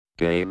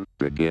Game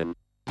begin.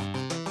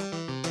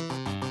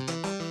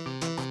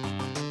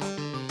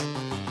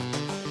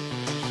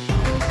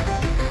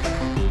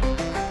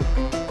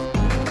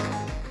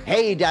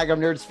 Hey, Daggum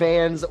Nerds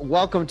fans,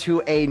 welcome to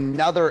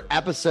another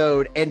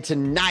episode. And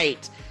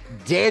tonight,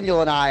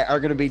 Daniel and I are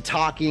going to be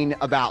talking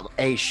about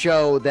a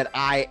show that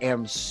I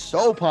am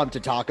so pumped to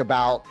talk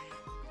about,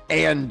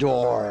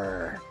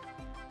 Andor.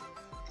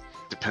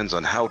 Depends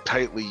on how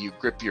tightly you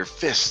grip your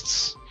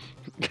fists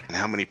and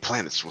how many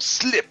planets will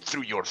slip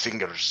through your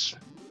fingers.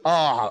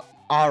 Oh,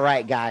 all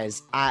right,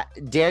 guys.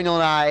 Daniel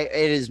and I,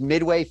 it is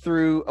midway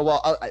through,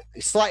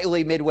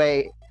 slightly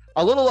midway,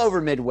 a little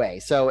over midway.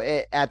 So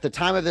at the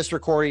time of this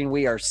recording,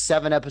 we are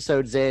 7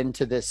 episodes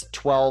into this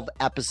 12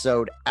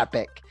 episode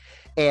epic.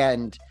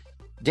 And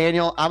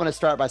Daniel, I'm going to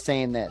start by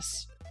saying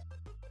this.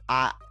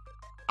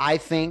 I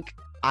think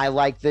I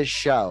like this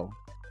show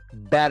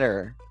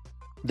better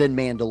than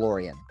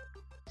Mandalorian.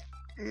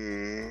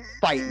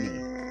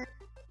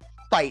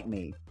 Fight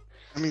me.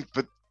 I mean,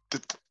 but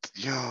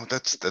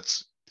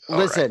that's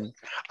listen. Right.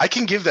 I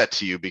can give that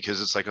to you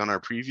because it's like on our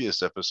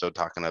previous episode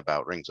talking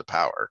about Rings of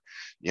Power.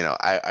 You know,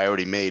 I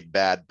already made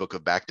bad Book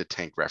of Bacta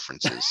Tank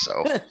references.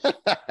 So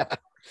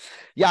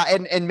yeah,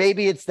 and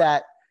maybe it's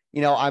that,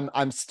 you know,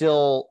 I'm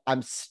still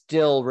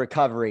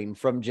recovering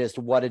from just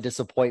what a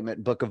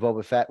disappointment Book of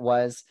Boba Fett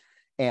was.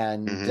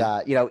 And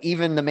you know,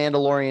 even the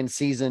Mandalorian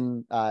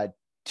season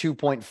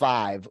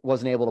 2.5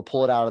 wasn't able to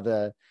pull it out of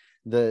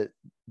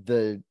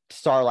the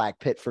Sarlacc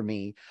pit for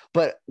me.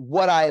 But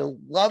what I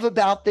love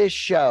about this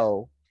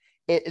show,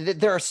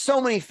 there are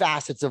so many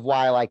facets of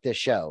why I like this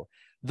show.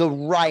 The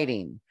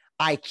writing,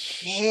 I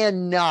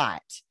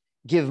cannot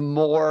give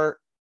more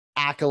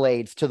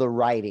accolades to the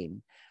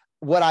writing.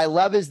 What I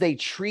love is they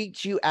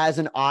treat you as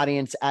an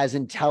audience as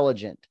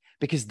intelligent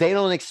because they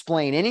don't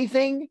explain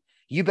anything.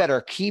 You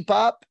better keep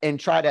up and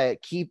try to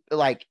keep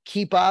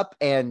up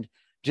and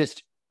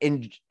just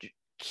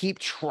keep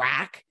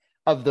track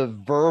of the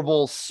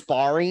verbal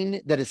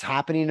sparring that is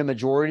happening in a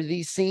majority of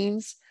these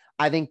scenes.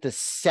 I think the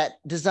set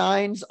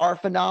designs are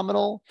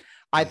phenomenal.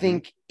 I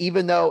think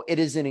even though it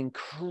is an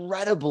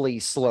incredibly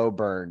slow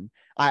burn,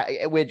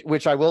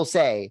 which I will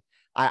say,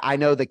 I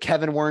know the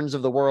Kevin Werns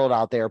of the world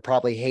out there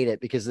probably hate it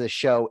because the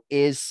show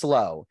is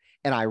slow,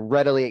 and I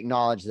readily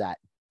acknowledge that.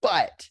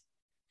 But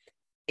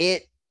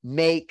it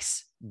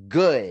makes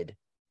good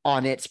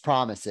on its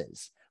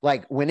promises.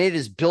 Like when it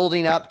is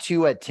building up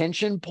to a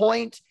tension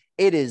point,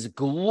 it is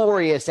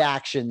glorious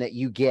action that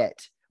you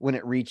get when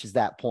it reaches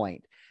that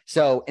point.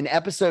 So in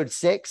episode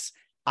 6,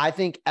 I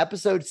think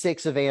episode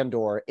 6 of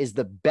Andor is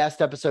the best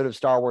episode of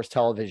Star Wars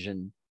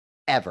television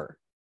ever.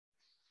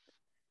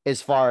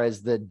 As far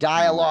as the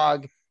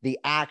dialogue, the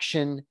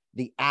action,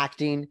 the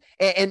acting,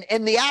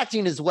 and the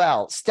acting as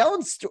well.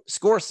 Stellan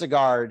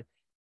Skarsgård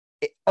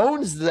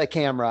owns the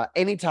camera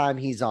anytime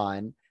he's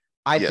on.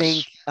 I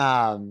think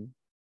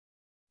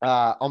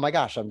oh my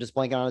gosh, I'm just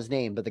blanking on his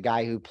name, but the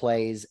guy who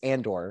plays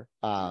Andor,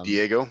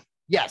 Diego.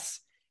 Yes,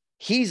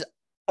 he's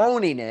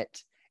owning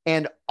it.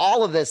 And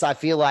all of this, I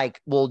feel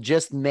like, will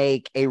just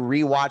make a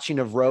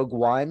rewatching of Rogue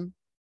One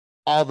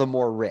all the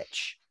more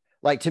rich.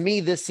 Like, to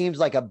me, this seems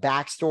like a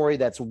backstory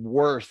that's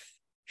worth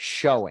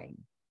showing.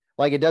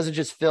 Like, it doesn't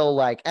just feel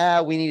like,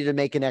 we needed to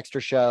make an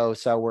extra show,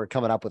 so we're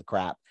coming up with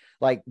crap.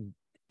 Like,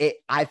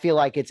 I feel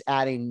like it's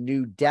adding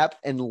new depth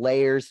and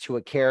layers to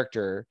a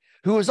character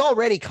who is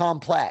already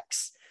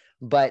complex.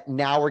 But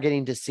now we're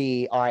getting to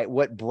see, all right,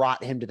 what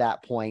brought him to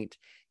that point,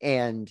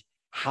 and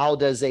how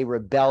does a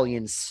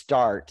rebellion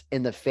start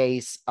in the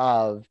face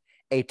of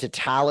a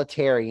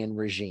totalitarian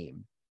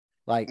regime?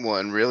 Well,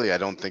 and really, I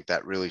don't think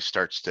that really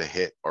starts to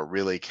hit or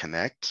really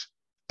connect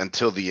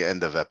until the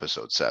end of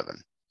episode 7.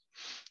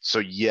 So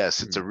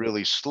yes, it's a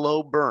really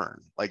slow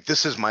burn. Like,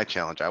 this is my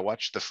challenge. I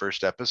watched the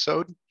first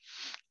episode.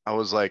 I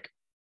was like,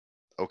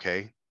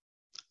 okay,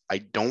 I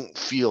don't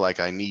feel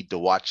like I need to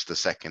watch the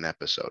second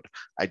episode.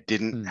 I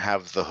didn't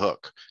have the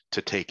hook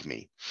to take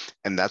me.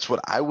 And that's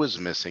what I was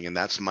missing. And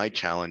that's my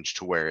challenge,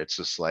 to where it's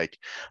just like,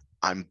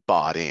 I'm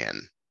bought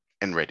in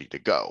and ready to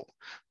go.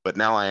 But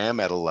now I am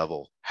at a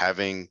level,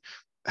 having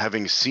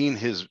seen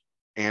his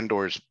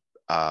Andor's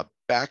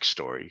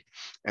backstory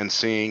and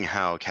seeing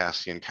how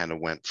Cassian kind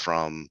of went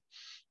from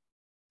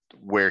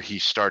where he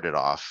started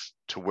off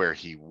to where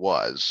he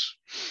was.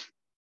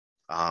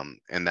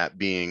 And that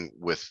being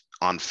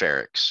on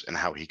Ferrix, and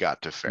how he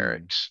got to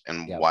Ferrix,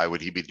 and why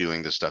would he be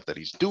doing the stuff that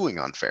he's doing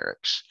on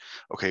Ferrix?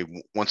 Okay,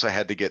 once I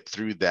had to get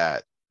through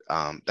that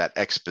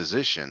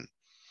exposition,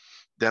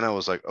 then I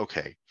was like,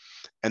 okay.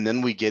 And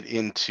then we get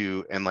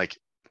into, and like,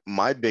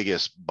 my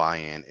biggest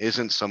buy-in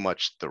isn't so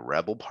much the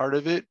rebel part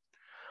of it.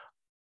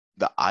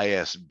 The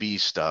ISB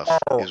stuff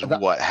is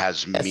what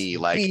has me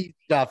like.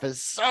 Stuff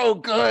is so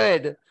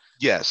good.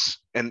 Yes.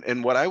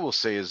 And what I will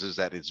say is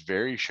that it's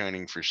very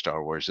shining for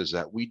Star Wars, is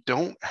that we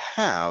don't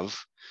have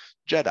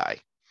Jedi.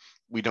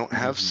 We don't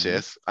have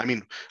Sith. I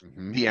mean,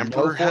 the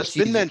Emperor has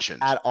been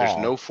mentioned. At all. There's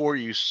no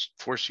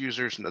Force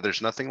users. No,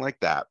 there's nothing like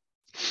that.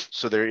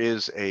 So there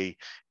is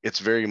it's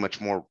very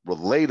much more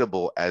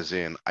relatable, as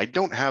in, I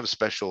don't have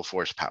special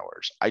force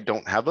powers. I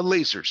don't have a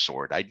laser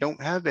sword. I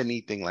don't have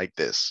anything like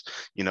this.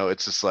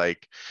 It's just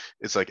like,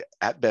 it's like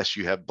at best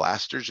you have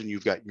blasters and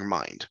you've got your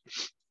mind.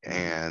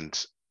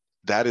 And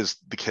that is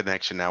the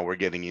connection. Now we're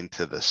getting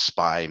into the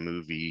spy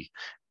movie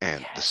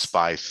and the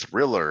spy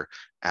thriller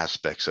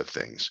aspects of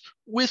things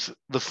with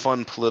the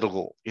fun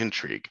political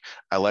intrigue.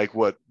 I like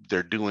what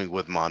they're doing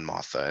with Mon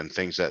Mothma and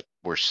things that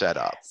were set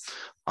up.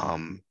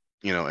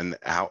 And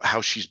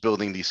how she's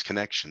building these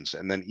connections,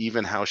 and then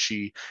even how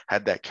she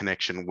had that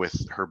connection with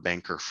her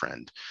banker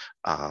friend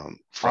from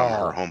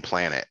her home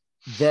planet.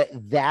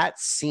 That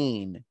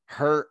scene,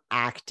 her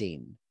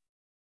acting,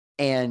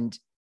 and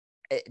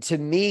to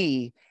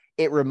me,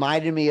 it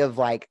reminded me of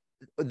like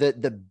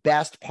the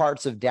best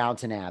parts of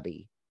Downton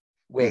Abbey,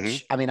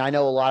 which I mean, I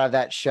know a lot of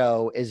that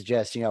show is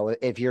just,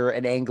 if you're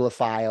an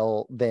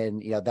Anglophile,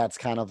 then, that's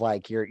kind of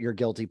like your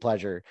guilty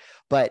pleasure.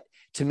 But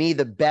to me,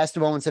 the best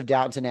moments of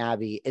Downton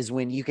Abbey is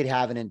when you could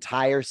have an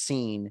entire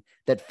scene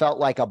that felt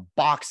like a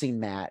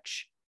boxing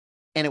match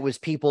and it was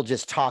people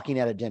just talking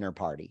at a dinner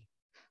party.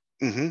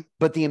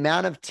 But the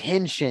amount of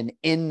tension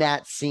in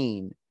that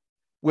scene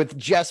with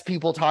just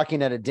people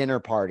talking at a dinner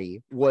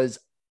party was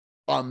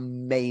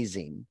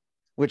amazing,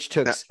 which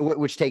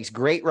takes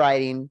great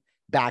writing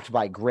backed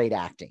by great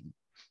acting.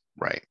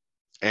 Right.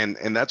 And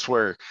that's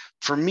where,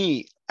 for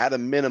me, at a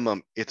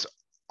minimum, it's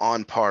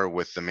on par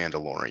with The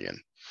Mandalorian.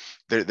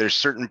 There's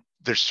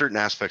certain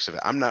aspects of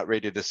it. I'm not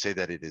ready to say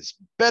that it is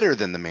better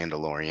than The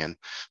Mandalorian,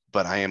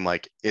 but I am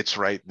like, it's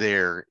right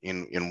there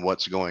in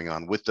what's going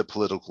on with the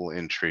political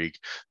intrigue,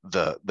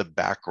 the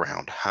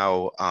background,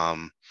 how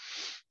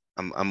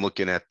I'm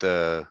looking at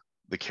the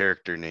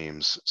character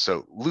names.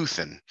 So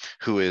Luthen,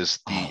 who is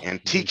the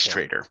antiques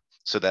trader.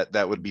 So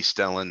that would be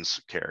Stellan's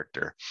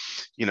character.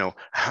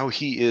 How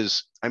he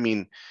is, I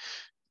mean,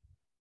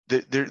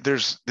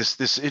 there's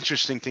this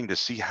interesting thing to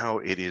see how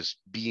it is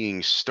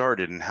being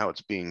started and how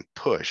it's being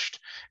pushed,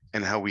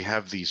 and how we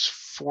have these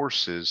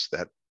forces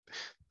that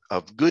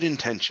of good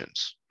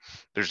intentions.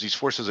 There's these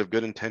forces of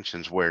good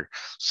intentions where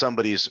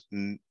somebody's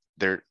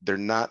they're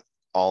not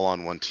all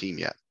on one team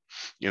yet.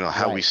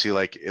 How we see,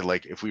 like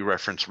if we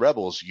reference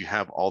Rebels, you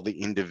have all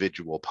the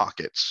individual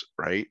pockets,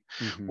 right?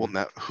 Well,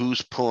 now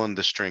who's pulling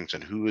the strings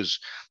and who is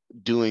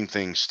doing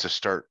things to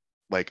start,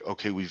 like,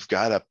 okay, we've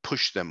got to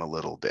push them a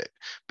little bit,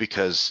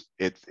 because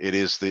it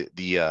is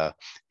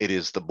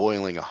the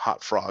boiling a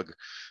hot frog,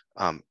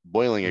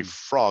 boiling a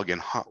frog in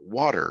hot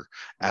water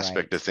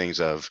aspect of things.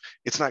 Of,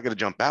 it's not going to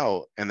jump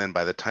out, and then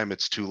by the time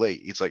it's too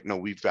late, he's like, no,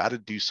 we've got to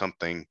do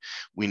something.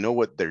 We know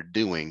what they're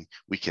doing.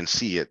 We can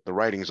see it. The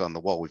writing's on the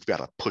wall. We've got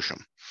to push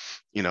them,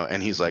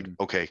 and he's like,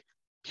 okay,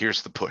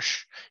 here's the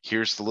push.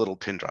 Here's the little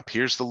pin drop.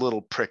 Here's the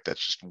little prick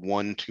that's just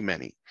one too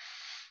many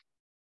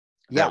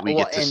that we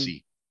get to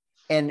see.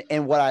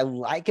 And what I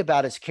like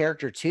about his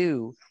character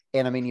too,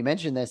 and I mean, you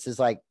mentioned this, is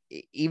like,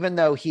 even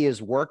though he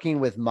is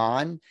working with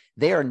Mon,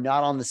 they are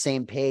not on the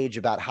same page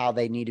about how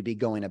they need to be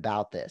going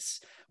about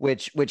this,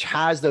 which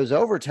has those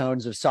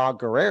overtones of Saw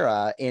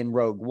Gerrera in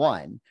Rogue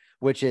One,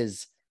 which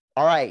is,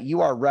 all right,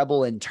 you are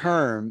rebel in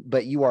term,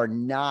 but you are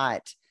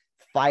not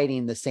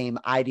fighting the same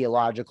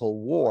ideological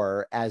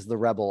war as the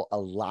Rebel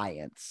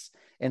Alliance.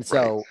 And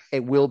so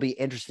it will be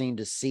interesting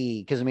to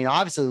see, because I mean,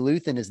 obviously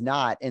Luthen is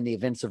not in the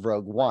events of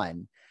Rogue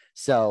One.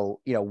 So,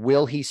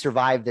 will he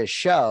survive this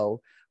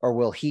show, or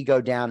will he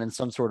go down in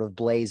some sort of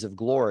blaze of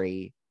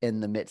glory in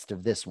the midst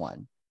of this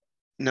one?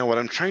 No, what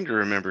I'm trying to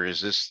remember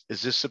is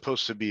this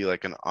supposed to be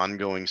like an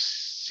ongoing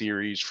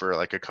series for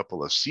like a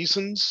couple of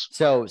seasons?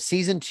 So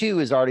season 2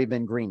 has already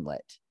been greenlit.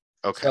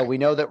 Okay. So we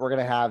know that we're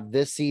going to have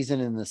this season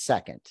and the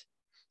second.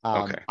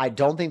 I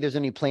don't think there's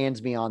any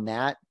plans beyond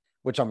that,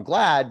 which I'm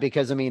glad,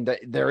 because I mean,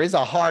 there is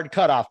a hard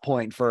cutoff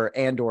point for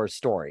Andor's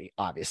story,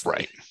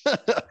 obviously.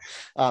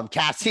 Right.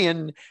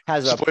 Cassian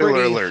has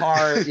spoiler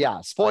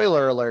alert.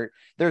 Spoiler alert.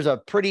 There's a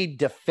pretty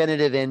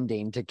definitive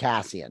ending to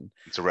Cassian.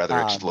 It's a rather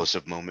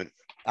explosive moment.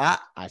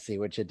 I see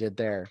what you did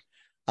there.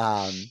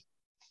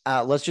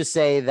 Let's just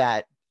say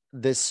that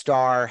this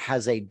star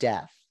has a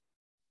death.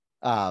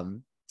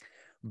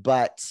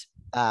 But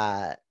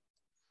I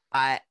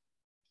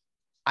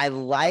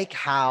like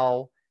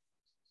how,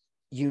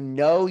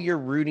 you're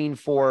rooting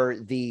for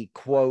the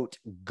quote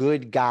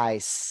good guy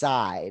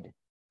side,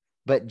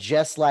 but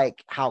just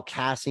like how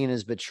Cassian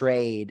is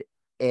betrayed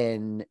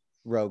in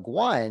Rogue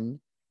One,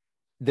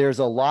 there's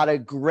a lot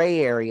of gray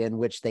area in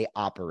which they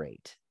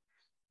operate.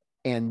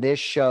 And this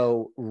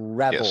show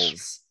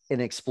revels in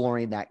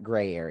exploring that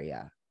gray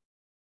area.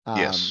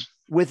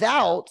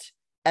 Without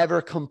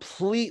ever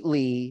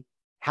completely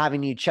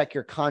having you check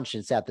your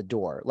conscience at the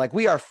door. Like,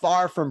 we are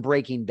far from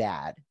Breaking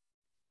Bad.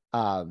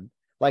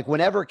 Like,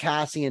 whenever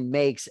Cassian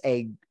makes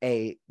a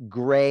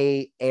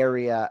gray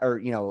area,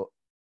 or,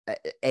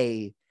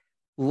 a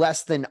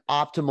less than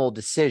optimal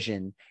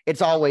decision,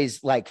 it's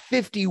always like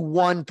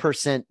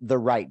 51% the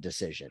right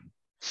decision.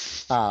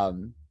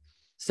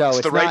 So It's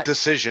it's the right not.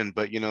 decision,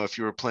 but if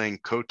you were playing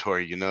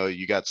KOTOR,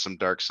 you got some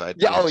dark side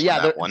Yeah. Oh points on yeah.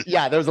 that one.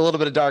 Yeah. There's a little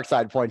bit of dark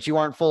side points. You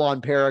aren't full on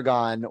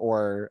Paragon,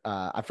 or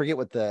I forget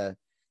what it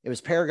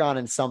was Paragon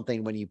and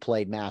something when you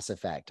played Mass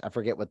Effect. I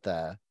forget what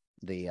the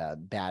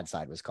bad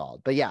side was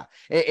called, but yeah,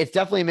 it's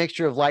definitely a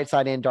mixture of light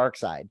side and dark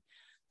side.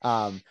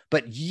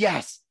 But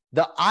yes,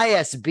 the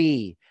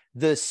ISB,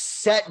 the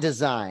set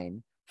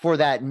design for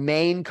that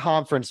main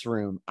conference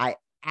room, I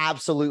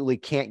absolutely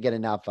can't get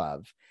enough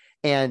of.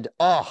 And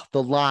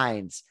the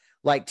lines,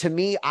 like, to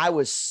me, I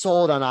was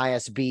sold on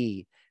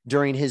ISB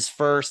during his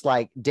first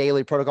like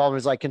daily protocol. And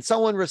was like, can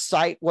someone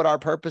recite what our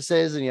purpose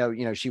is?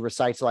 And she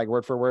recites like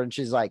word for word, and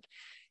she's like,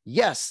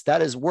 yes,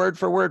 that is word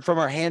for word from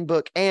our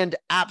handbook, and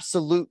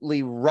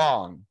absolutely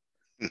wrong.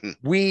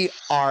 We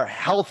are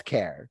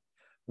healthcare.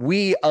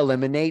 We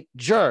eliminate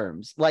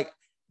germs. Like,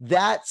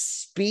 that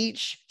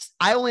speech,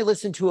 I only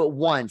listened to it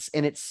once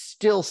and it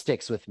still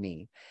sticks with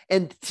me.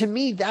 And to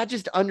me, that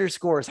just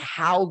underscores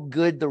how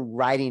good the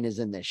writing is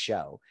in this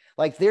show.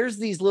 Like, there's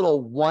these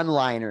little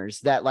one-liners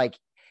that, like,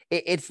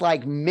 it's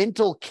like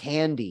mental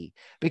candy,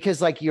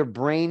 because like your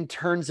brain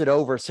turns it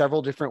over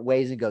several different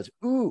ways and goes,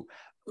 ooh,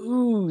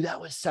 that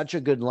was such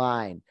a good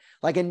line.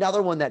 Like,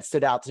 another one that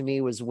stood out to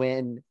me was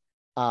when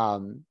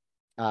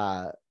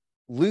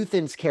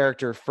Luthen's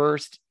character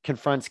first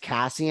confronts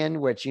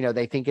Cassian, which,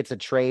 they think it's a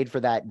trade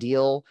for that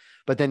deal,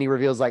 but then he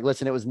reveals, like,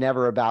 listen, it was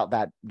never about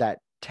that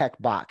tech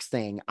box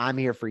thing. I'm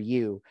here for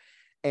you.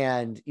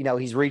 And,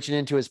 he's reaching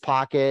into his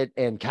pocket,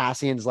 and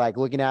Cassian's like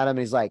looking at him, and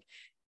he's like,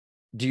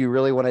 do you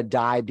really want to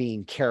die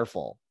being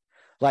careful?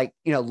 Like,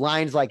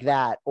 lines like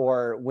that.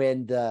 Or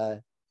when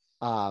the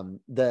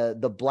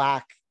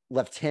black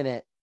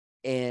lieutenant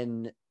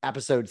in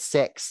episode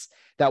 6,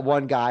 that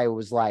one guy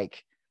was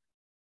like,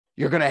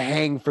 you're going to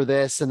hang for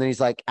this. And then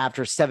he's like,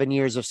 after 7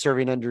 years of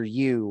serving under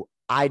you,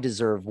 I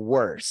deserve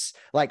worse.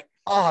 Like,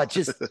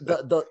 just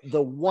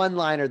the one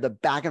liner, the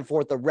back and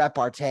forth, the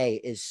repartee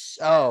is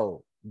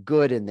so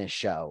good in this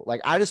show. Like,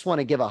 I just want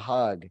to give a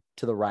hug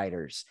to the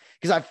writers,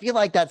 because I feel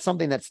like that's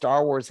something that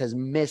Star Wars has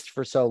missed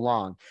for so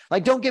long.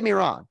 Like, don't get me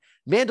wrong,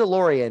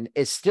 Mandalorian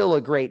is still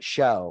a great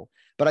show,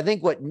 but I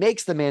think what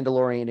makes The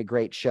Mandalorian a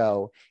great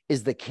show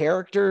is the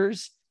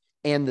characters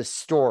and the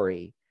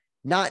story,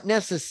 not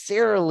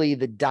necessarily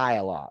the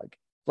dialogue.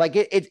 Like,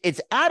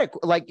 it's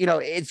adequate. Like,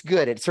 it's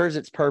good. It serves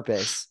its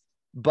purpose,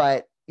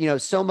 but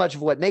so much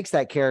of what makes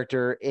that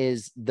character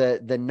is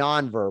the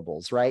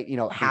nonverbals, right?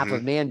 Half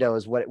of Mando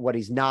is what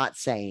he's not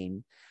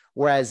saying.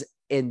 Whereas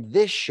in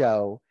this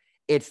show,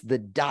 it's the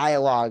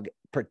dialogue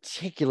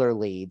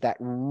particularly that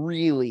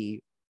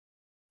really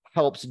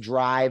helps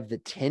drive the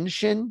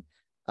tension,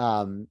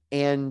 and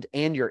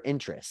your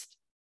interest.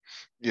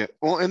 Yeah.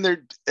 Well, and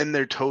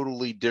they're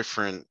totally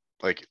different.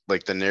 Like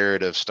the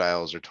narrative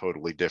styles are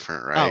totally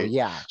different, right? Oh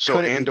yeah. So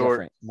Couldn't be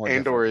different, more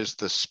Andor different. is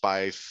the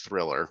spy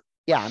thriller.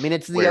 Yeah, I mean,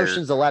 it's the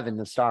Ocean's 11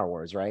 of Star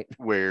Wars, right?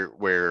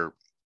 Where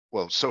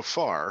well, so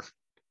far,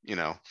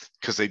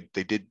 because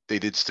they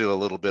did steal a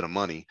little bit of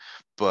money,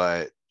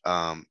 but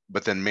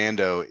then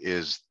Mando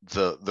is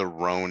the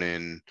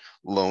Ronin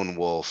lone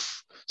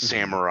wolf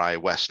samurai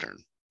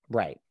western.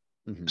 Right.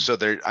 So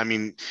I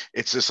mean,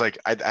 it's just like,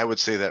 I would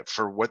say that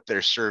for what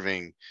they're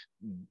serving,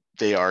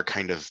 they are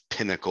kind of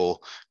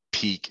pinnacle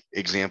peak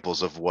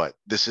examples of what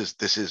this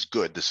is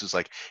good. This is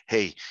like,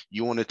 hey,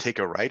 you want to take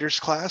a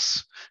writer's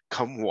class,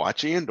 come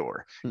watch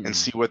Andor and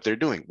see what they're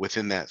doing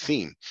within that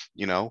theme,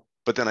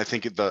 but then I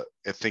think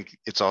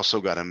it's also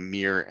got to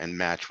mirror and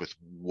match with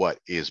what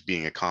is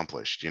being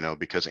accomplished,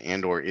 because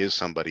Andor is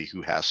somebody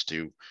who has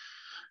to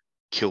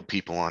kill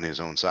people on his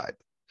own side.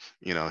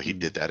 He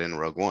did that in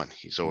Rogue One.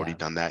 He's already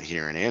done that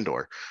here in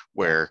Andor,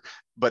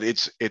 but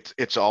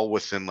it's all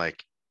within,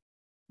 like,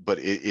 but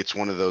it's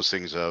one of those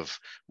things of,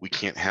 we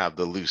can't have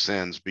the loose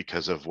ends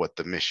because of what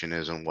the mission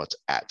is and what's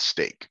at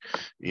stake,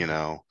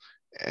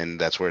 and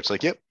that's where it's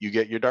like, yep, you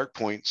get your dark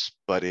points,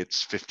 but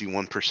it's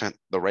 51%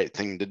 the right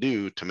thing to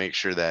do to make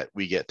sure that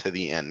we get to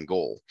the end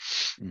goal.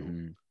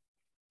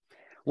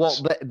 Well,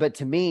 but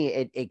to me,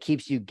 it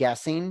keeps you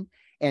guessing,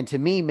 and to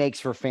me makes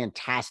for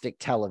fantastic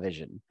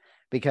television,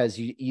 because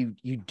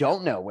you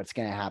don't know what's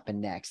going to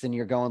happen next, and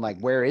you're going like,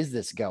 where is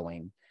this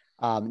going?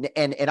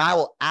 And I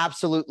will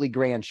absolutely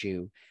grant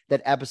you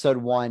that episode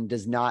 1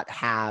 does not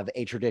have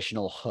a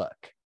traditional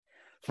hook.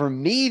 For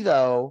me,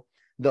 though,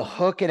 the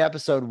hook in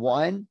episode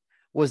 1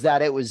 was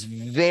that it was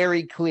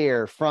very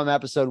clear from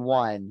episode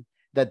 1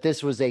 that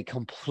this was a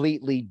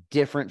completely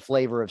different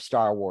flavor of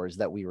Star Wars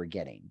that we were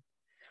getting.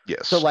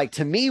 Yes. So, like,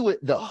 to me,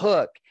 the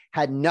hook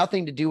had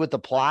nothing to do with the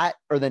plot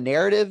or the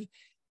narrative.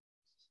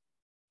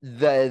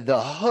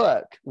 The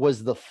hook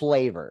was the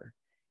flavor.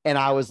 And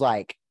I was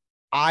like,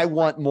 I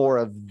want more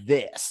of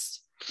this.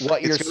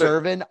 What you're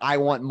serving, I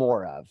want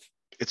more of.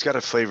 It's got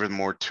a flavor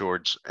more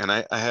towards, and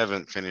I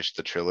haven't finished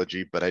the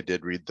trilogy, but I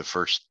did read the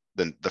first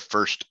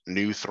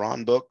new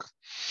Thrawn book.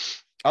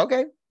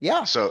 Okay.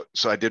 Yeah. So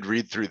I did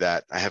read through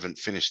that. I haven't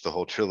finished the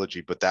whole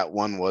trilogy, but that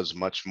one was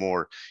much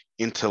more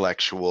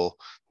intellectual.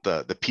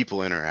 The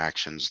people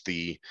interactions,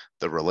 the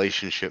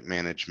relationship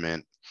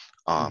management,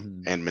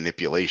 and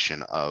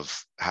manipulation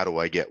of how do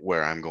I get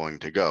where I'm going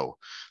to go.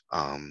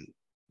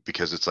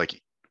 Because it's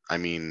like, I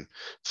mean,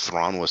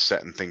 Thrawn was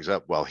setting things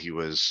up while he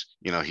was,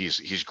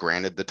 he's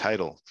granted the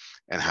title.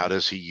 And how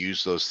does he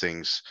use those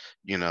things?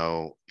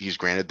 He's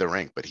granted the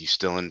rank, but he's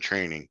still in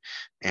training.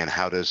 And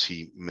how does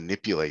he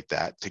manipulate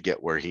that to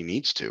get where he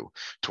needs to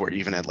where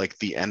even at like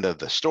the end of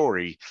the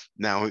story,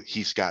 now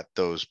he's got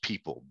those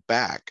people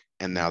back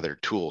and now they're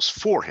tools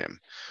for him.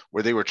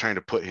 Where they were trying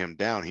to put him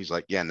down, he's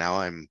like, yeah, now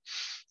I'm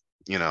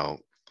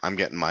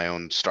getting my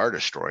own Star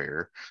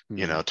Destroyer,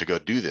 to go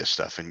do this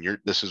stuff. And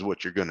this is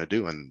what you're going to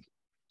do. And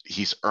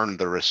he's earned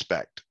the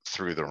respect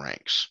through the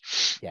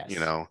ranks. Yes.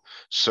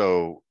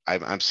 So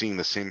I'm seeing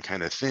the same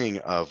kind of thing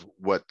of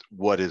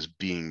what is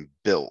being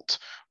built,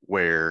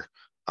 where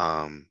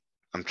I'm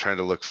trying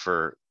to look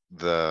for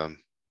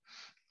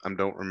I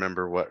don't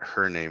remember what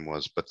her name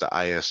was, but the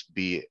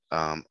ISB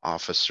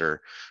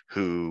officer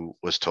who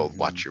was told,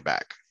 watch your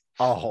back.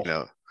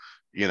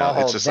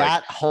 It's just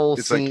that whole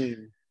scene. Like,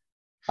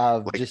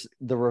 of just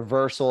the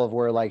reversal of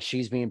where like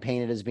she's being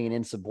painted as being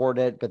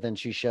insubordinate, but then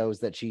she shows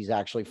that she's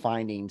actually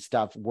finding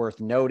stuff worth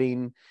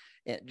noting.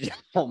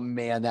 Oh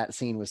man, that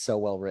scene was so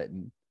well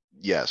written.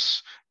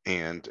 Yes.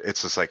 And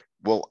it's just like,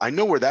 well, I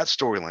know where that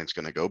storyline's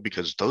going to go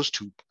because those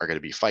two are going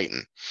to be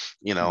fighting,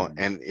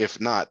 and if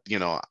not,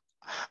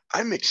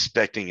 I'm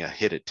expecting a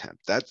hit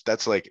attempt.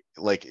 That's like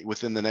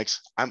within the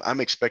next, I'm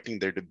expecting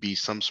there to be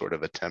some sort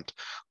of attempt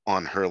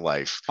on her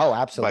life. Oh,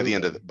 absolutely.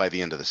 By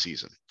the end of the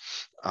season.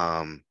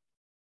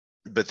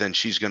 But then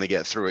she's going to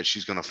get through it.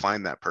 She's going to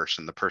find that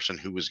person. The person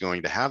who is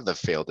going to have the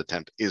failed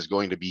attempt is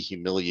going to be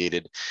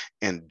humiliated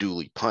and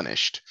duly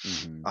punished.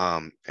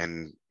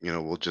 And,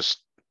 we'll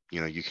just,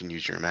 you can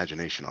use your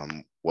imagination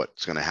on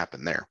what's going to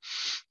happen there.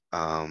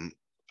 I'm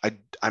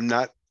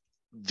not,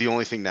 the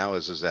only thing now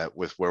is that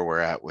with where we're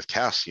at with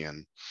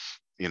Cassian,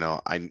 we've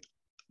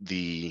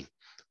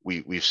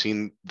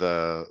seen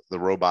the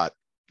robot,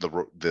 the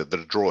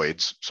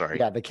droids, sorry.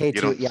 Yeah. The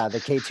K2, the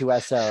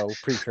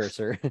K2SO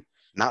precursor.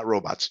 Not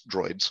robots,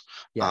 droids.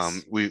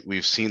 Yes.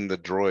 We've seen the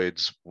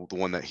droids, the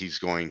one that he's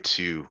going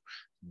to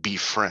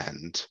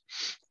befriend,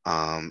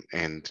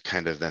 and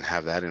kind of then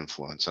have that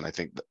influence. And I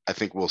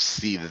think we'll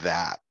see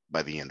that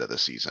by the end of the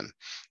season,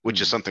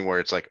 which is something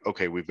where it's like,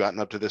 okay, we've gotten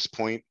up to this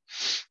point.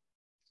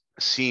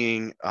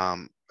 Seeing,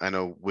 I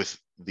know with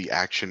the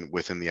action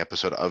within the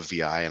episode of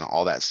the Eye and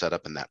all that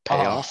setup and that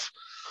payoff.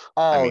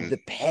 The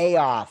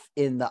payoff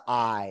in the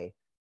Eye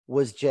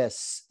was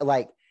just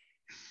like,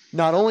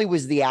 not only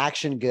was the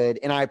action good,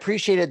 and I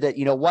appreciated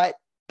that,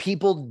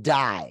 people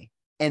die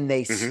and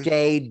they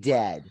stay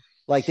dead.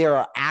 Like there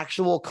are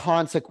actual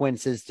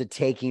consequences to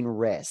taking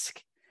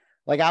risk.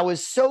 Like I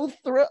was so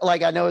thrilled.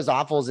 Like I know as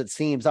awful as it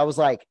seems, I was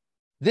like,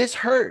 this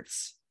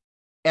hurts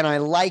and I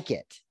like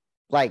it.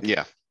 Like,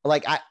 yeah,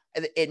 like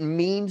it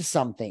means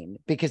something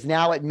because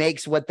now it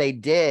makes what they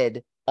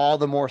did all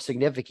the more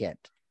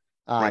significant.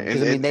 Right.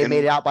 Because they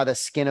made it out by the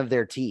skin of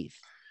their teeth.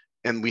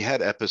 And we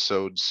had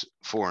episodes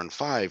 4 and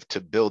 5 to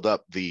build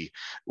up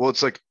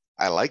it's like,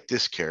 I like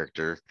this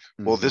character.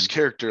 Well, this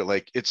character,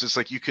 like, it's just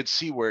like, you could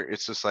see where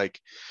it's just like,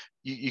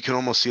 you can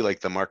almost see like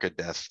the mark of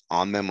death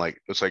on them.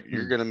 Like, it's like,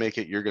 you're going to make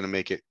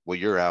it. Well,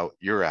 you're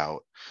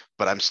out,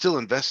 but I'm still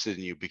invested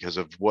in you because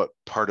of what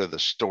part of the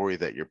story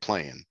that you're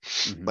playing.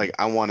 Like,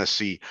 I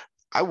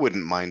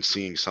wouldn't mind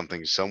seeing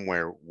something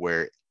somewhere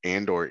where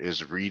Andor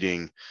is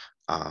reading,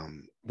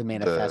 the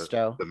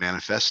manifesto, the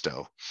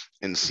manifesto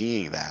and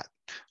seeing that.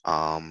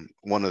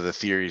 One of the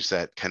theories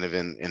that kind of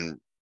in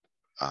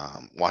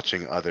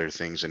watching other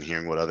things and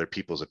hearing what other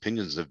people's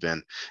opinions have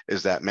been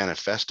is that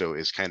manifesto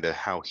is kind of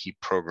how he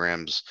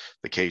programs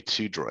the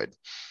K2 droid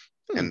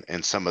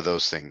and some of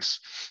those things.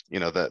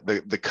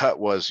 The cut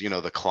was,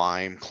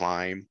 the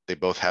climb. They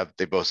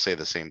both say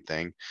the same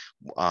thing.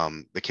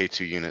 The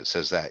K2 unit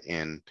says that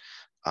in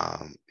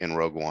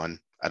Rogue One.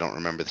 I don't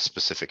remember the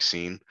specific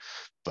scene,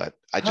 but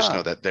I just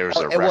know that there's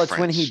a reference. Well, it's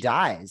when he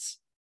dies.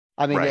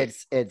 I mean,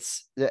 right.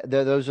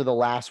 Those are the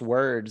last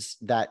words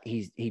that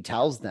he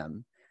tells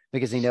them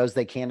because he knows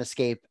they can't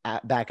escape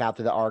back out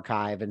to the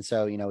archive. And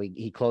so,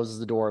 he closes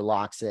the door,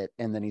 locks it,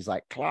 and then he's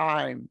like,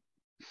 climb.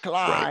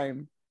 Right.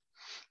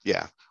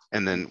 Yeah.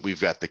 And then we've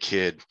got the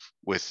kid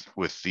with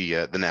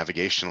the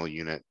navigational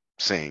unit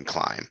saying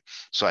climb.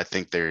 So I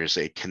think there's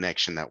a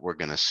connection that we're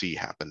going to see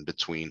happen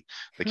between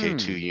the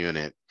K2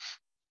 unit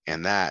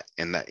and that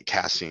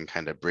Cassian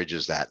kind of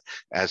bridges that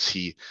as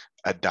he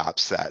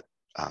adopts that,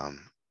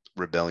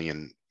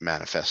 rebellion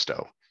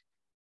manifesto.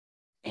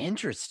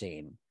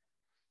 Interesting.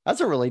 That's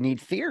a really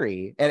neat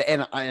theory.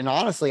 And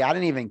honestly, I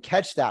didn't even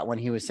catch that when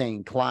he was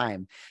saying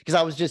climb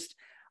because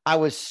I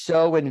was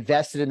so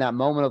invested in that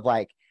moment of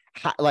like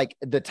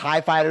the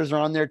TIE fighters are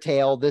on their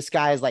tail. This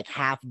guy is like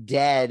half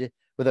dead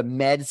with a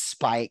med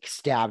spike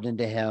stabbed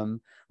into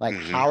him. Like,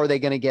 how are they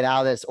going to get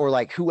out of this? Or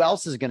like, who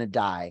else is going to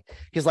die?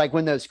 Because like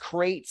when those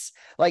crates,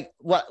 like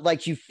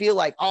you feel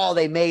like, oh,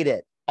 they made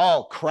it.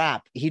 Oh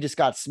crap. He just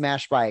got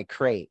smashed by a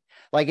crate.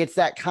 Like it's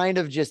that kind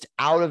of just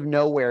out of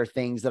nowhere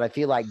things that I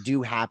feel like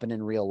do happen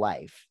in real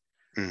life.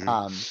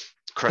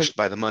 Crushed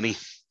by the money.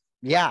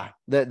 Yeah,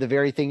 the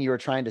very thing you were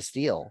trying to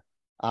steal.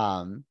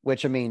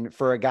 Which I mean,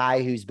 for a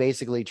guy who's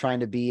basically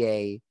trying to be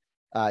a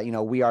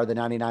we are the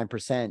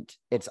 99%,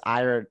 it's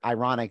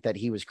ironic that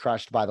he was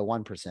crushed by the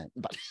 1%.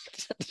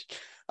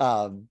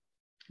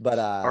 But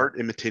art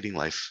imitating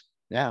life.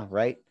 Yeah,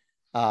 right.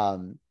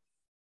 But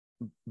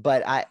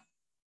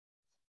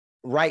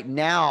right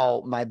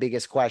now my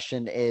biggest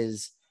question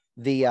is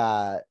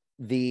the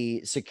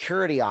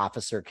security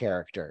officer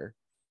character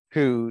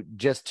who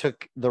just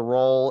took the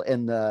role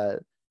in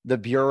the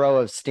Bureau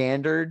of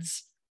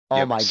Standards.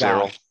 Oh my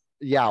gosh.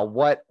 Yeah,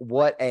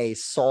 what a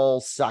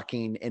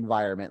soul-sucking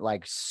environment.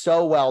 Like,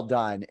 so well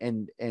done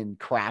in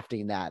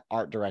crafting that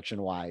art direction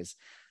wise.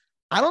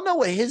 I don't know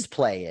what his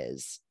play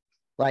is.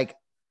 Like,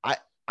 I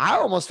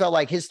almost felt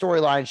like his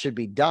storyline should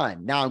be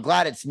done. Now I'm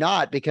glad it's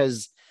not,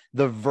 because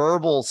the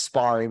verbal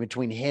sparring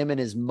between him and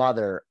his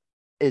mother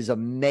is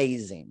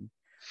amazing.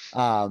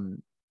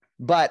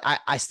 But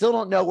I still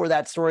don't know where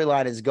that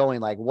storyline is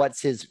going. Like,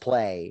 what's his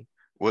play?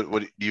 What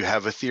do you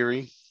have a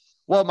theory?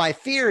 Well, my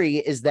theory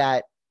is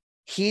that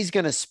he's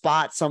going to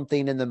spot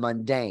something in the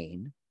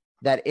mundane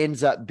that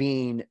ends up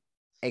being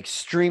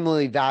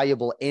extremely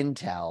valuable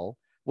intel,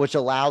 which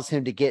allows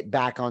him to get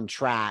back on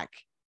track,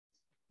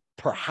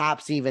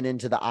 perhaps even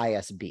into the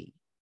ISB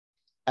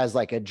as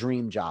like a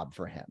dream job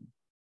for him.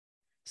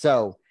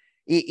 So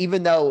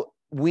even though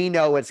we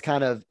know it's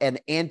kind of an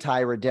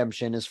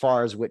anti-redemption as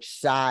far as which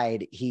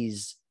side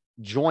he's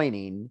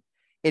joining,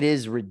 it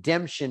is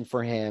redemption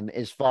for him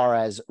as far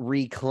as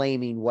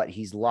reclaiming what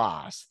he's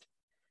lost,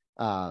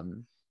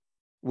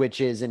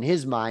 which is, in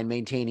his mind,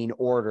 maintaining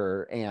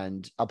order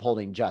and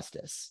upholding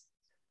justice.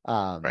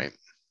 Right.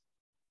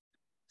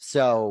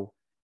 So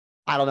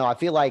I don't know. I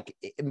feel like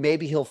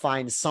maybe he'll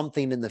find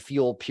something in the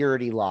fuel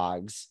purity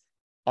logs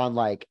on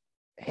like,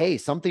 hey,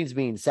 something's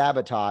being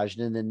sabotaged.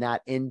 And then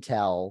that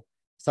intel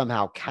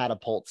somehow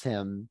catapults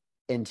him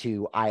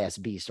into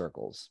ISB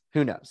circles.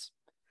 Who knows?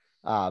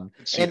 And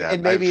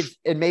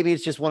maybe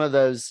it's just one of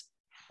those,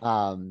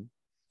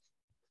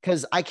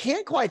 because I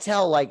can't quite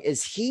tell, like,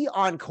 is he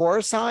on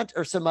Coruscant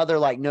or some other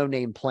like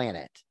no-name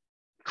planet?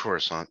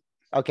 Coruscant.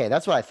 Okay,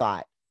 that's what I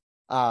thought.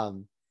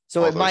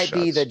 So it might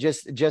be that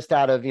just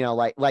out of,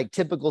 like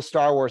typical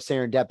Star Wars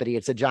serendipity,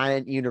 it's a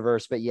giant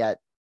universe, but yet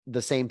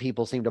the same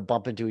people seem to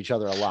bump into each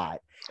other a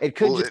lot. It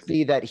could just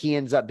be that he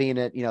ends up being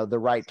at, the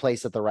right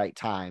place at the right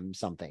time,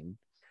 something.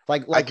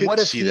 Like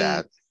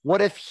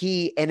what if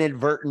he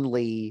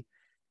inadvertently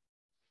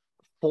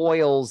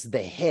foils the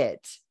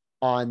hit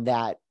on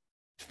that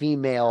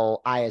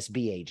female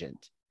ISB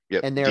agent?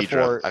 Yep, and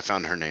therefore Deidre. I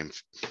found her name.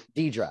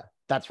 Deidre.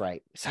 That's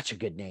right. Such a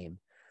good name.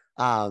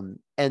 And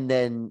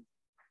then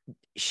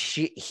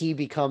he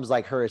becomes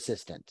like her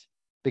assistant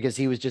because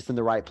he was just in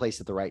the right place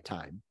at the right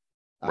time.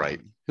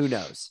 Right. Who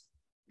knows?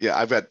 Yeah,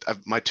 I've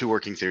my two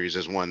working theories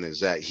is one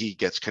is that he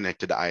gets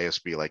connected to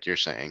ISB, like you're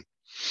saying.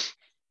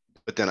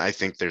 But then I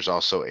think there's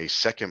also a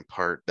second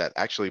part that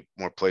actually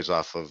more plays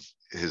off of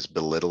his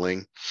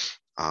belittling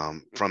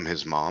from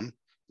his mom.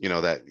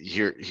 That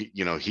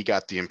he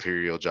got the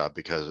Imperial job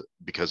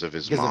because of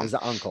his mom. Of his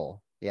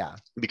uncle. Yeah.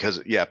 Because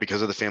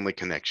of the family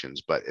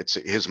connections, but it's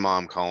his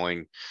mom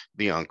calling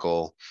the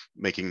uncle,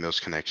 making those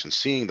connections,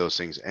 seeing those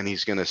things, and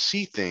he's going to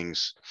see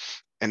things.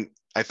 And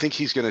I think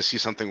he's going to see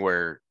something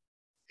where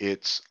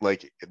it's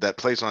like that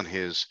plays on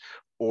his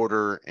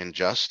order and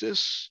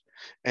justice.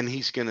 And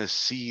he's going to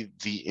see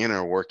the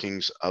inner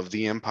workings of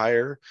the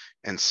Empire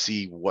and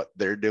see what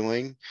they're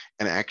doing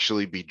and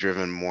actually be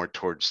driven more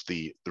towards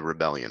the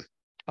rebellion.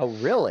 Oh,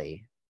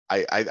 really?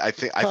 I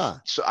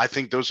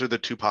think those are the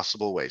two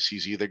possible ways.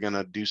 He's either going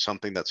to do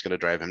something that's going to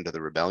drive him to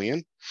the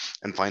rebellion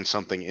and find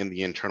something in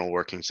the internal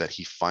workings that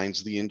he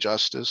finds the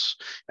injustice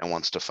and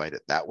wants to fight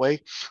it that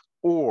way,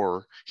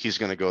 or he's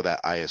going to go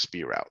that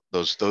ISB route.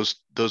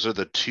 Those are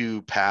the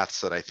two paths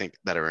that I think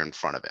that are in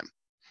front of him.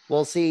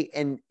 Well, see,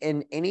 in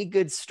any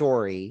good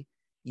story,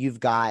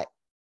 you've got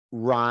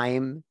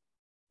rhyme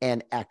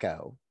and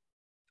echo,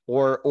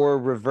 or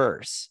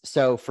reverse.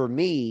 So for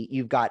me,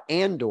 you've got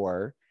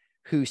Andor,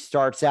 who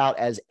starts out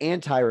as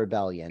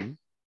anti-rebellion,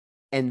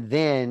 and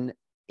then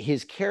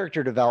his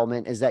character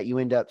development is that you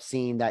end up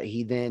seeing that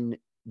he then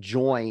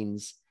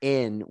joins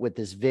in with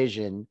this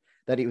vision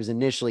that he was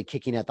initially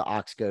kicking at the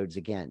Oxgodes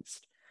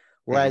against.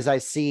 Whereas I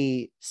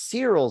see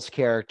Cyril's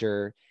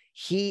character,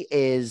 he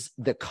is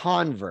the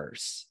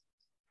converse,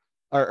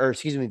 or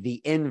excuse me,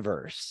 the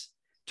inverse,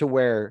 to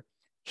where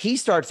he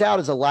starts out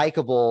as a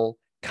likable,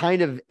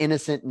 kind of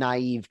innocent,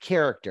 naive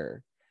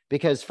character,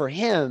 because for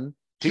him,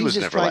 he was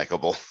never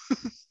likable.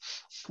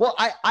 Well,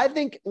 I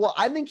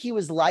think he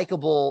was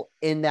likable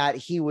in that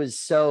he was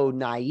so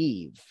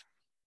naive.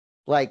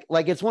 Like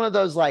it's one of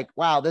those like,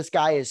 wow, this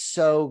guy is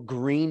so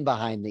green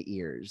behind the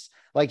ears.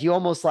 Like you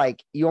almost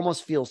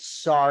feel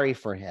sorry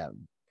for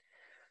him.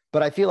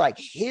 But I feel like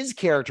his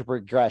character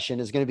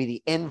progression is going to be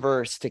the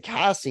inverse to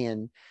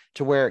Cassian,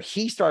 to where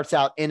he starts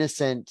out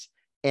innocent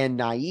and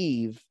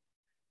naive.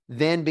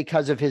 Then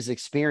because of his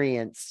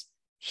experience,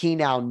 he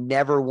now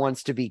never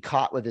wants to be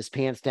caught with his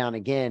pants down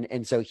again.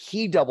 And so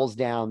he doubles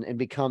down and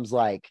becomes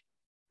like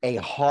a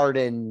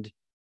hardened,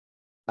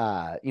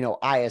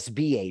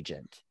 ISB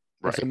agent.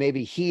 And so Right.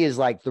 maybe he is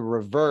like the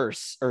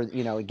reverse, or,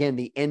 again,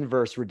 the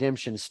inverse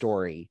redemption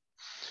story.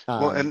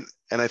 Well, and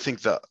I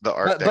think the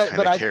arc that but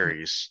kind of I,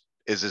 carries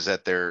is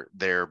that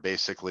they're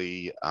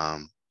basically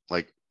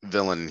like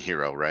villain and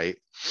hero, right?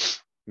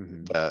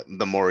 Mhm.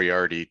 The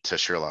Moriarty to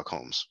Sherlock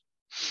Holmes.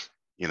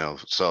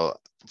 So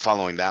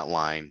following that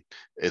line,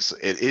 it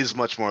is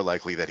much more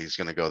likely that he's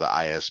going to go the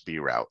ISB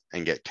route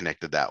and get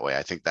connected that way.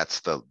 I think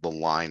that's the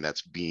line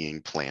that's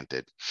being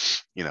planted.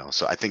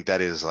 So I think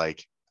that is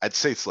like, I'd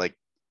say it's like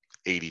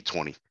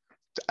 80-20.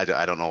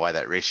 I don't know why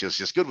that ratio is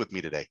just good with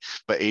me today,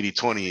 but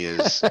 80-20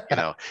 is,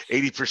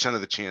 80%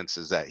 of the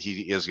chances that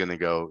he is going to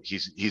go,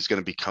 he's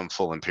going to become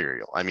full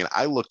Imperial. I mean,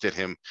 I looked at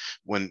him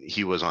when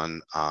he was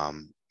on,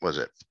 was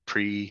it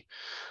the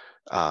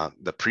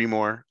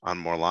Primor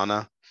on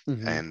Morlana?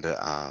 Mhm.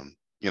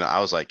 And I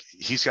was like,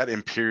 he's got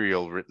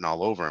Imperial written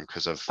all over him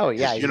because of Oh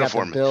yeah, his he's got the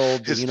uniform.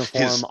 build, the his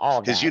uniform, his all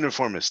of his that.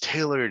 uniform is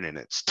tailored and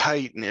it's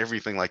tight and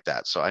everything like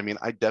that. So I mean,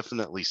 I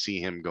definitely see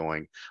him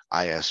going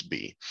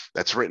ISB.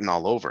 That's written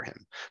all over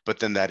him. But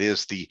then that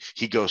is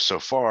he goes so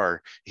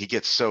far, he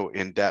gets so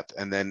in depth,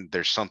 and then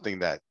there's something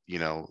that,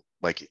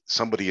 like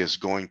somebody is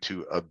going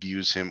to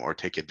abuse him or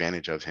take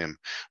advantage of him,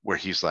 where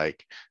he's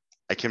like,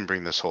 I can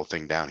bring this whole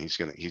thing down. He's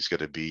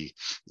gonna be,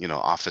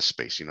 Office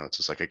Space. It's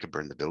just like, I could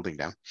burn the building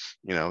down.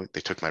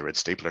 They took my red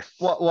stapler.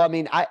 Well, I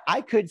mean,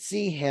 I could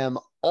see him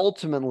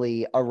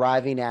ultimately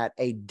arriving at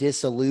a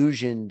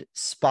disillusioned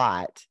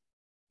spot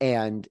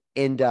and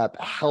end up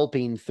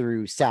helping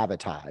through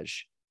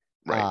sabotage.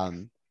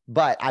 Right.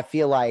 But I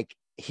feel like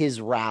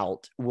his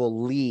route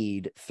will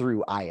lead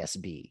through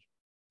ISB.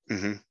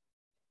 Mm-hmm.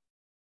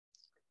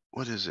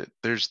 What is it?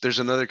 There's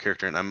another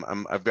character, and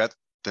I've got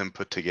them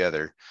put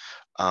together.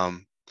 Uh,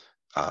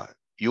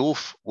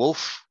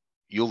 Wolf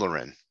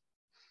Ullerin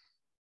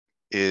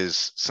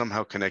is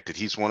somehow connected.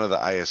 He's one of the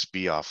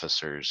ISB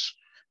officers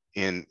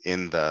in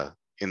Andor.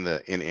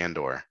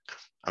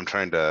 I'm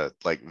trying to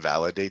like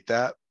validate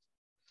that.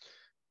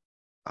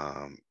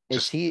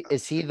 Is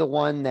he the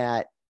one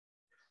that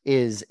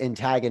is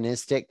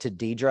antagonistic to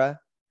Deidre?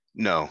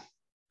 No,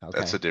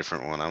 that's a Okay.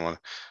 different one. I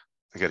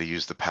got to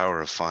use the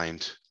power of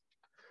find.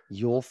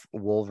 Yulf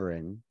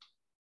Wolverine.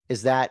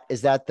 Is that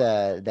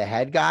the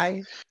head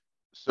guy?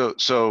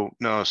 So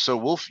no, so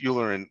Wolf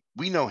Ullerin,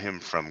 we know him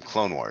from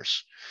Clone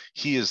Wars.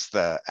 He is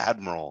the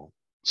admiral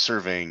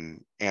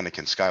serving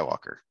Anakin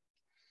Skywalker.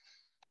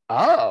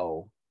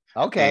 Oh,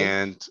 okay.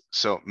 And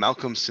so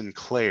Malcolm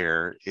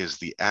Sinclair is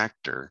the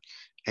actor,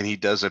 and he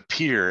does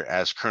appear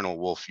as Colonel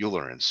Wolf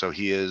Ullerin. So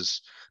he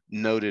is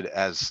noted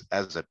as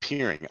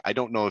appearing. I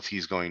don't know if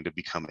he's going to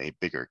become a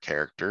bigger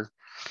character,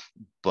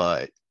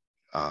 but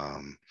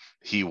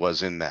he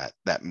was in that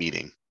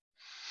meeting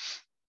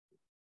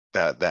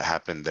that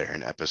happened there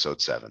in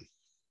episode 7.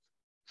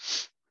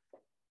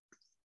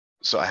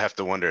 So I have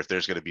to wonder if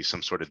there's going to be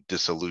some sort of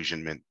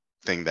disillusionment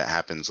thing that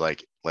happens,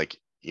 like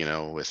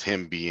with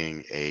him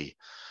being a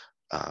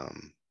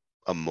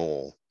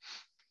mole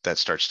that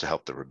starts to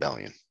help the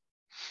rebellion.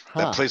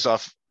 That Huh. plays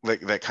off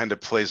like that kind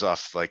of plays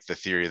off like the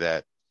theory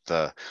that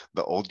the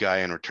old guy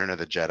in Return of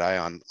the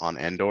Jedi on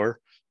Endor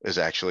is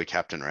actually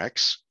Captain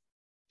Rex.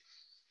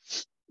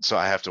 So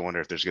I have to wonder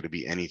if there's going to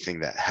be anything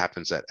that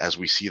happens that as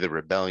we see the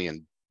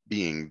rebellion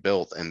being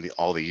built and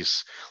all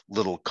these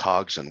little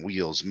cogs and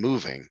wheels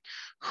moving,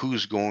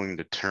 who's going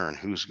to turn,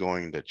 who's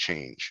going to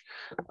change?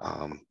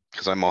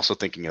 Because I'm also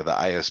thinking of the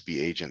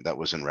ISB agent that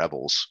was in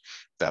Rebels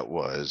that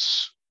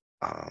was,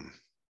 I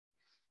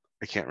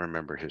can't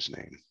remember his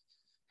name.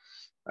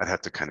 I'd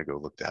have to kind of go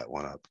look that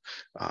one up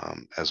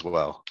as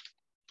well.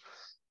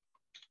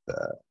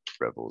 The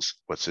Rebels,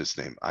 what's his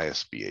name?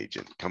 ISB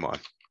agent. Come on.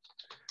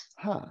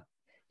 Huh.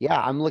 Yeah,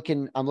 I'm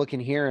looking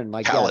here and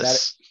like, yeah,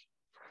 Callus.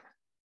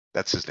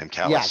 That's his name,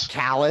 yeah, Callus.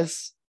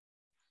 Callus.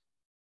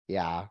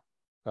 Yeah.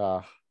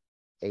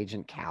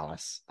 Agent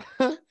Callus.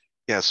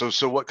 Yeah,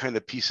 so what kind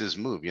of pieces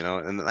move,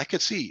 and I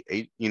could see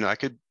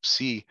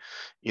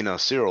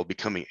Cyril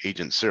becoming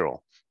Agent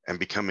Cyril and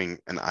becoming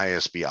an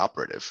ISB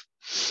operative.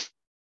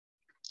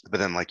 But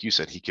then, like you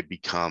said, he could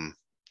become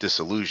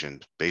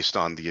disillusioned based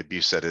on the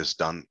abuse that is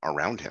done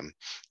around him,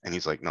 and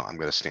he's like, no, I'm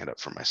going to stand up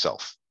for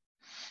myself.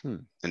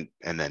 And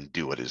then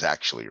do what is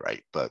actually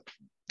right. But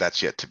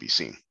that's yet to be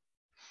seen.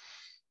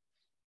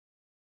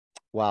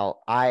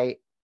 Well,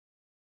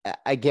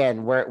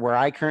 again, where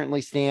I currently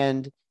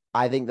stand,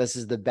 I think this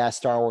is the best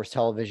Star Wars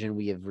television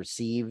we have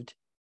received.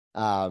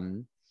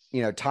 Time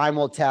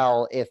will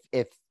tell if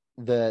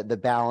the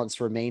balance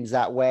remains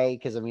that way.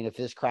 Because I mean, if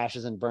this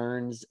crashes and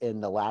burns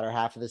in the latter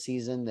half of the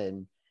season,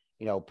 then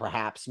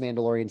perhaps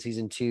Mandalorian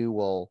season 2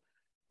 will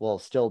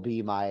still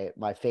be my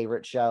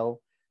favorite show.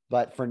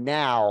 But for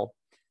now,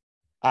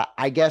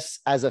 I guess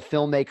as a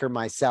filmmaker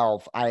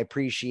myself, I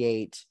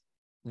appreciate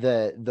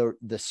the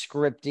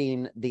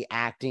scripting, the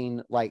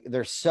acting. Like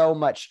there's so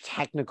much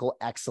technical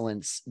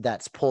excellence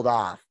that's pulled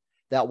off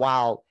that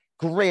while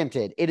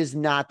granted, it is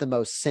not the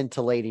most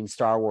scintillating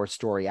Star Wars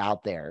story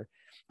out there.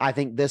 I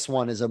think this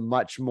one is a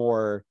much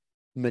more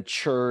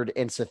matured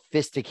and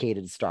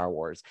sophisticated Star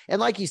Wars. And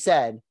like you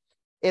said,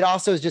 it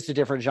also is just a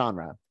different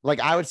genre. Like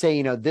I would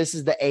say, this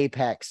is the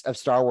apex of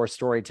Star Wars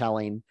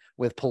storytelling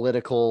with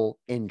political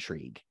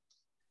intrigue.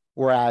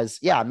 Whereas,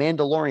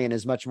 Mandalorian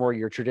is much more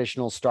your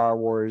traditional Star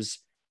Wars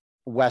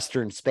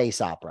Western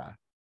space opera.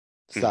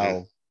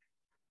 So,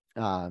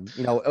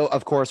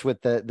 of course,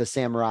 with the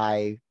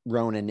Samurai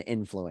Ronin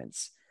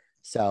influence.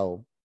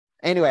 So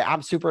anyway,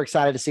 I'm super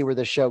excited to see where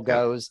this show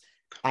goes.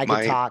 I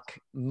could talk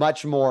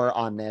much more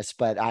on this,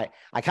 but I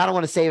kind of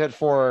want to save it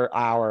for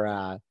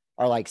our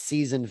like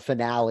season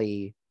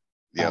finale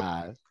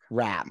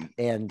wrap.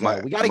 And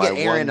we got to get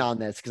Aaron on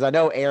this because I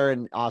know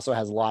Aaron also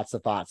has lots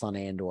of thoughts on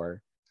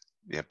Andor.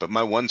 Yeah, but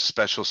my one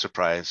special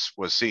surprise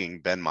was seeing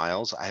Ben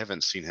Miles. I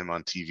haven't seen him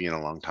on TV in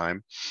a long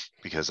time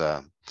because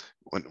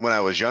when I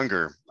was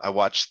younger, I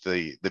watched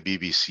the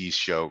BBC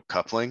show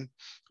Coupling,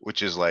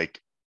 which is like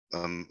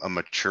a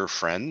mature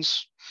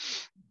Friends,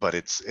 but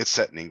it's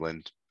set in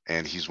England,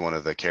 and he's one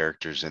of the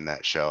characters in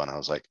that show. And I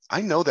was like,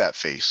 I know that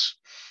face.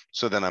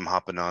 So then I'm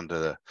hopping onto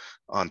the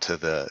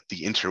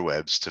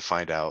interwebs to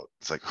find out.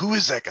 It's like, who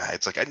is that guy?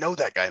 It's like, I know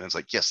that guy. And it's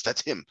like, yes,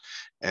 that's him.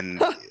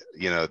 And,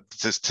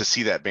 just to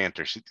see that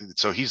banter.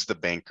 So he's the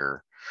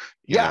banker.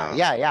 Yeah.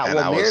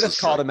 Well,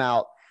 Meredith called him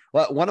out.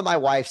 Well, one of my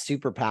wife's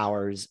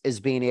superpowers is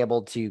being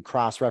able to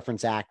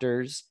cross-reference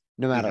actors,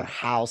 no matter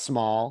how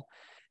small.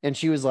 And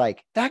she was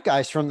like, that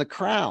guy's from The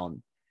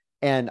Crown.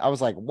 And I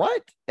was like,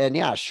 what? And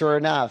yeah, sure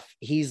enough,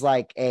 he's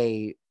like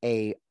a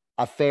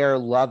fair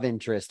love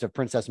interest of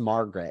Princess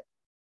Margaret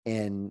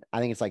in,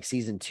 I think it's like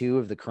season 2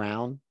 of The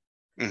Crown.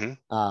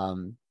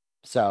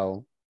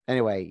 So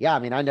anyway, I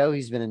mean, I know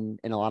he's been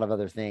in a lot of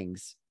other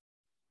things.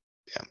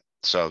 Yeah.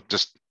 So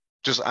just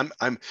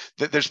I'm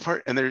there's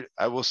part, and there,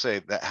 I will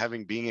say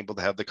that being able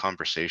to have the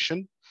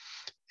conversation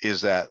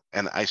is that,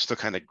 and I still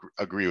kind of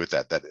agree with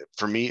that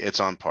for me, it's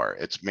on par.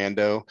 It's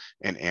Mando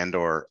and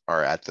Andor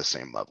are at the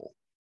same level.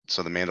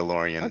 So the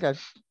Mandalorian, okay,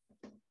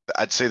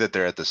 I'd say that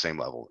they're at the same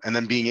level. And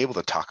then being able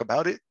to talk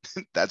about it,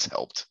 that's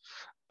helped.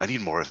 I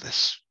need more of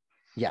this.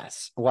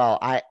 Yes. Well,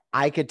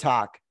 I could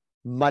talk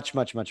much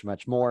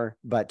more,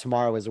 but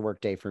tomorrow is a work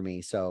day for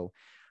me. So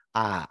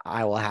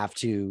I will have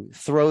to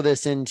throw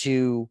this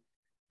into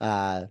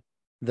the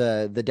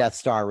Death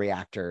Star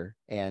reactor,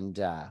 and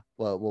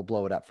we'll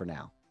blow it up for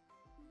now.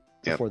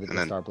 Before the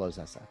Death Star blows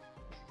us up.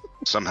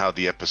 Somehow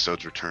the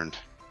episode's returned.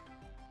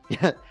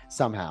 Yeah,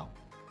 somehow.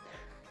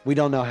 We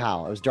don't know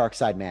how. It was dark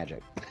side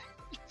magic.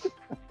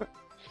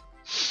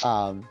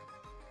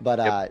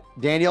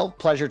 Daniel,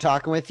 pleasure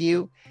talking with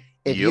you.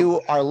 If you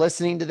are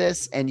listening to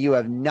this and you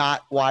have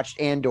not watched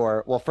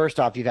Andor, well, first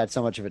off, you've had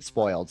so much of it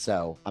spoiled,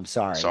 so I'm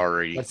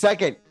sorry. But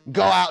second,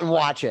 go out and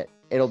watch it.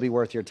 It'll be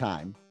worth your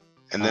time.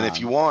 And then if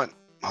you want,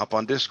 hop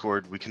on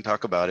Discord. We can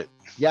talk about it.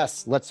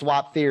 Yes, let's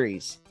swap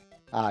theories.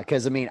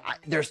 Because I mean,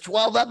 there's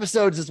 12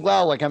 episodes as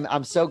well. Like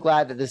I'm so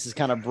glad that this is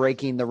kind of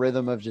breaking the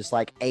rhythm of just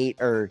like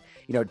 8 or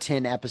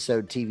 10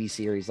 episode TV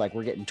series. Like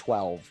we're getting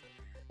 12,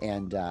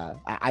 and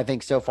I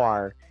think so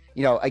far,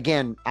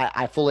 again,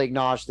 I fully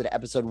acknowledge that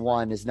episode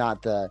 1 is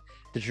not the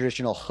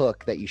traditional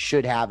hook that you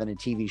should have in a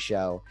TV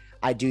show.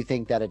 I do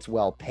think that it's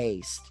well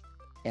paced,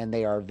 and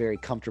they are very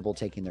comfortable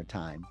taking their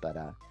time. But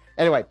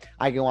anyway,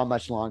 I go on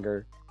much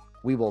longer.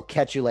 We will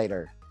catch you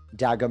later,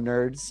 Daggum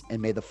nerds,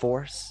 and may the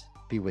Force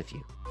be with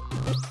you.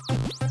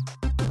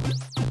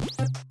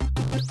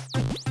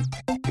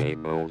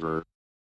 Game over.